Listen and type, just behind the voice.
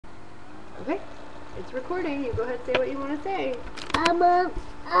Okay, it's recording. You go ahead and say what you want to say.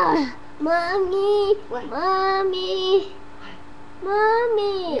 Mommy. What? Mommy.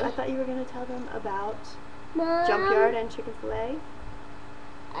 Mommy. I thought you were going to tell them about Mom. Junkyard and Chick-fil-A.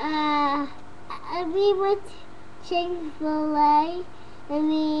 We went to Chick-fil-A, and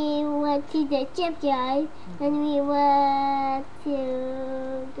we went to the Junkyard, and we went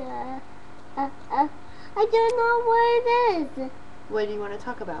to the, I don't know where it is. What do you want to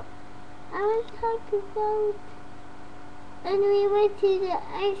talk about? I was talking about, and we went to the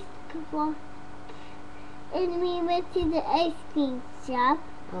ice cream, and we went to the ice cream shop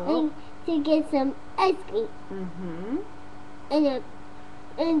and to get some ice cream. Mm-hmm.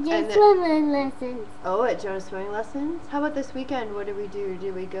 And just swimming lessons. Oh, at Jonah's swimming lessons? How about this weekend? What did we do?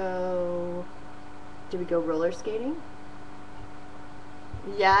 Did we go roller skating?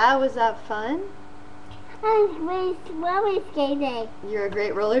 Yeah, was that fun? I was roller skating. You're a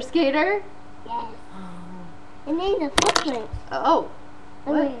great roller skater? Yes. And there's a footprint. Oh.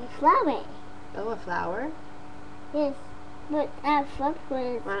 What? A flower. Oh, a flower? Yes. But that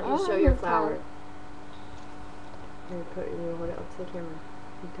footprint. Why don't you show your flower? Here, hold it up to the camera.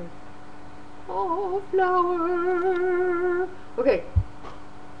 Okay. Oh, flower. Okay.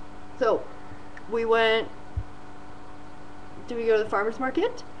 So, we went. Did we go to the farmer's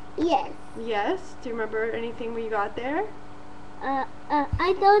market? Yes. Yes. Do you remember anything we got there? I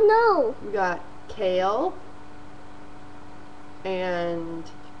don't know. We got kale and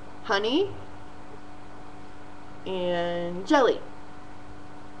honey and jelly.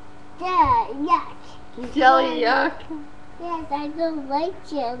 Yeah, yuck. Jelly, yuck. Yes, I don't like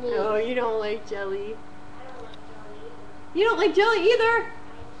jelly. No, you don't like jelly. I don't like jelly either. You don't like jelly either?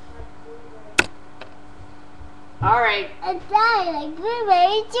 Alright. And I like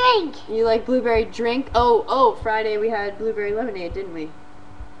blueberry drink. You like blueberry drink? Oh, Friday we had blueberry lemonade, didn't we?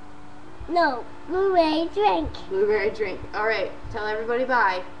 No, blueberry drink. Blueberry drink. Alright, tell everybody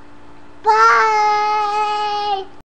bye. Bye.